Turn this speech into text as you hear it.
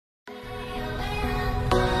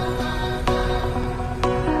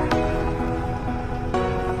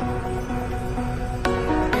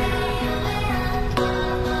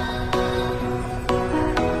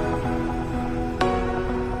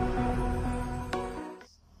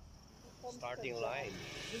Starting line.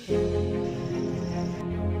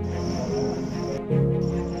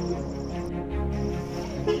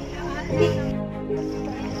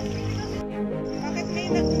 Bakit kayo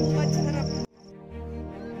nag-ubad sa harap?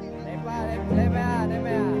 Leba.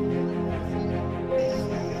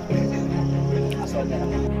 Asal na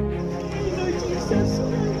lang.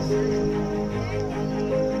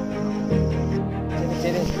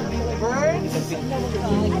 Sini. Burns.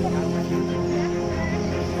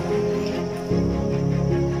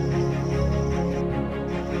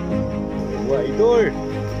 Wah, idol.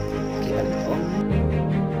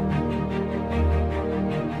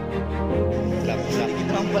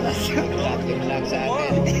 Lang sa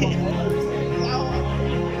akin.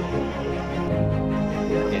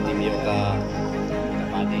 Jadi mo ka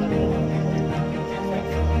kapati.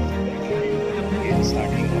 It's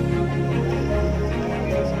starting up.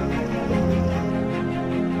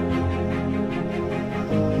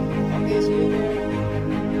 Okay, see you there.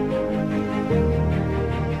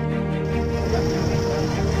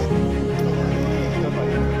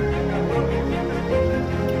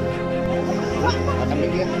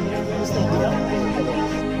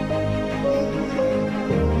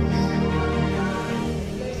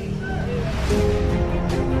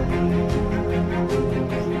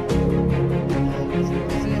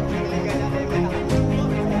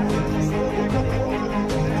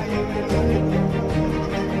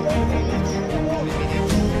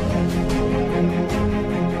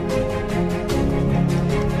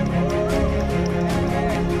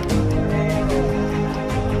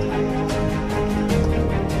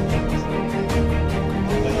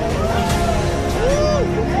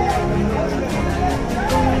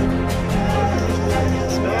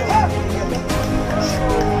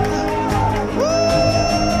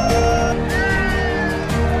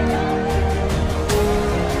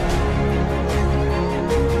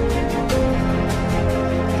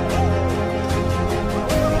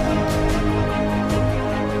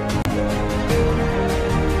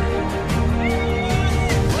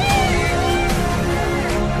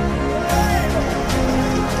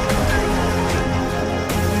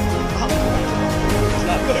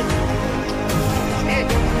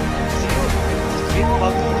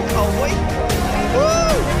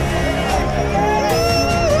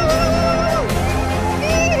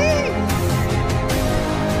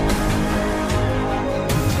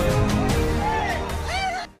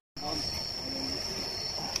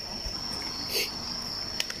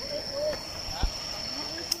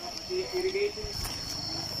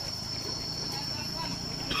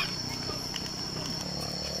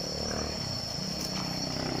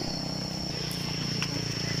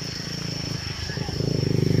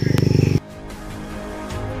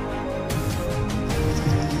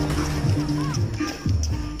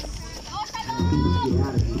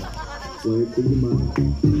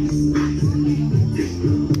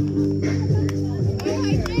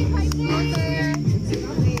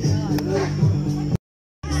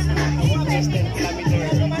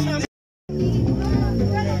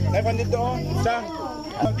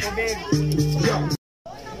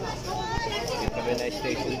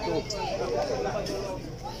 Station 2.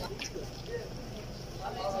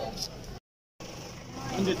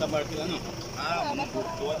 Hindi tabar ko ano.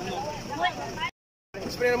 Tuwa ano.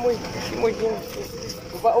 Spray mo.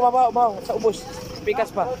 Ubaw sa ubos. Pikas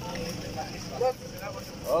pa.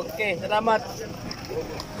 Okay, salamat.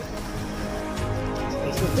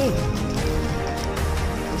 Okay.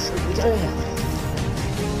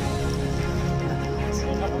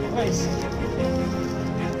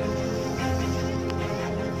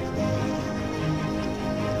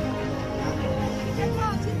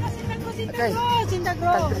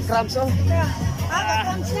 Cramps oh.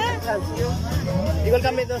 Cramps na? Igol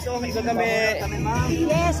kami dos oh, igol kami.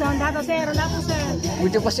 Yes, dato sir, sir.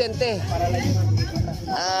 Buti pasyente.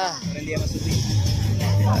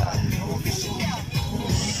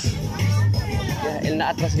 El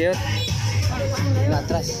na atras gyud. Na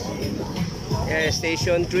atras.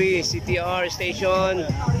 Station 3, CTR station.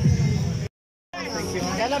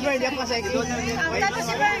 Kala bro, di pa sa ikot. Dato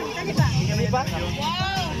si Bern, kani ba?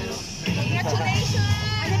 Wow! Congratulations!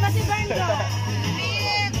 Ano ba si Bern ko?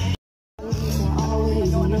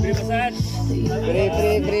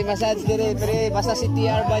 Pre massage dire, pre basta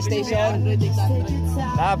CTR by station.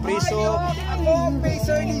 Priso. Ako,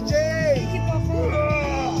 Pacer DJ!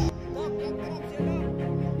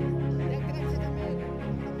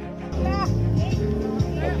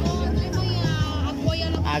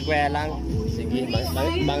 Agwe lang. Sige,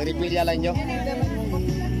 mang-refill lang nyo.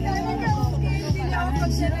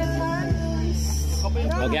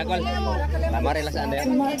 Okay, ako. Tama rin lang sa anda yan.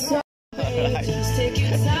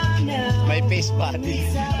 May face body.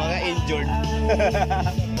 Mga injured.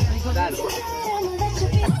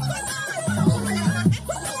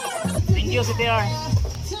 Thank you, CTR.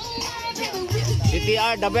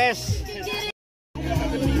 CTR, the best.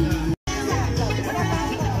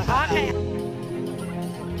 Okay.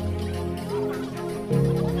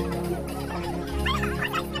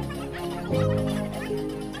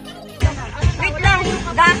 Wait lang.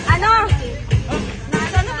 Ano?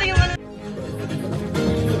 Ano pa yung ano?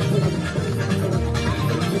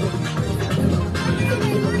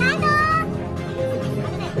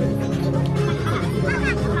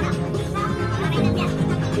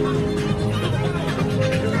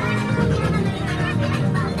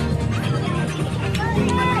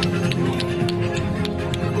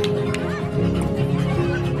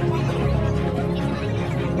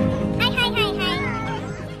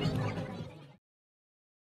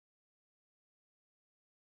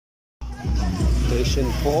 Station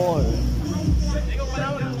 4.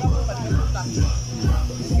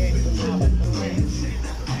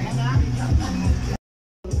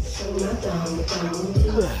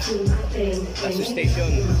 That's the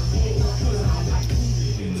station.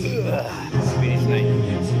 Finish line.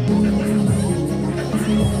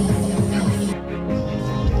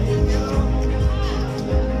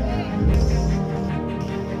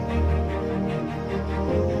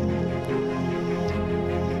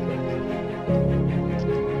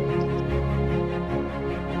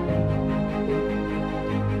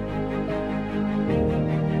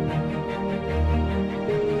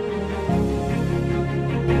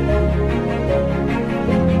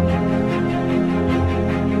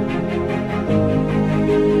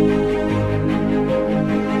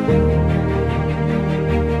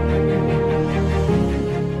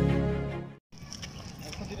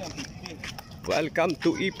 Welcome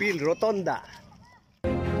to Ipil Rotonda.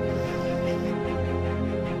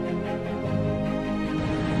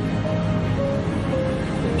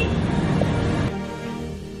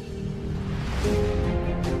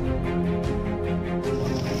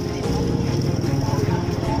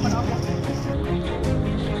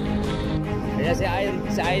 Kaya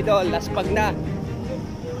si Idol, laspag na.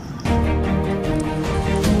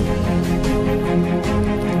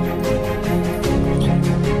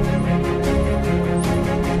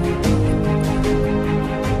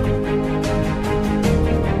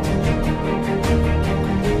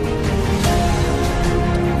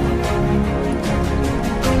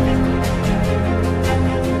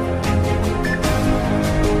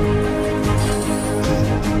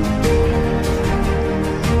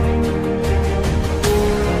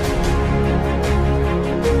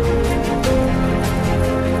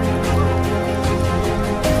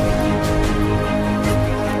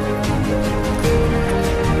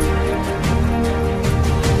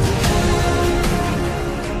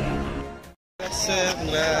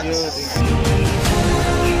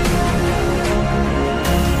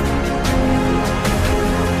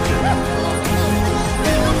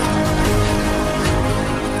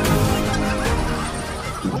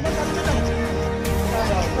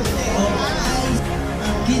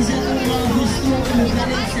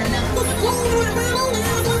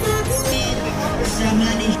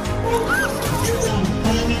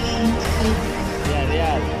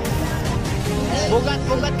 Yan.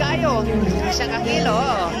 Bugat kayo. Isa ka kilo.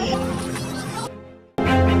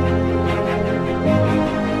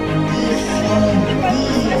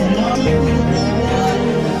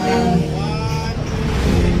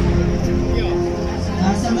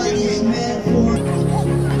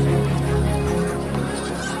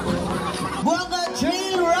 Buanga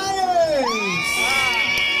Trail Runners!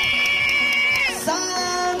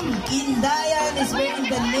 Zamb Indayan is wearing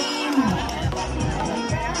the name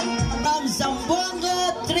from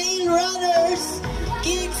Zamboanga Trail Runners,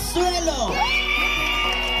 Kicksuelo,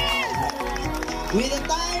 with a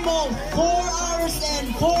time of 4 hours and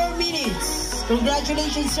 4 minutes.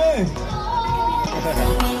 Congratulations, sir!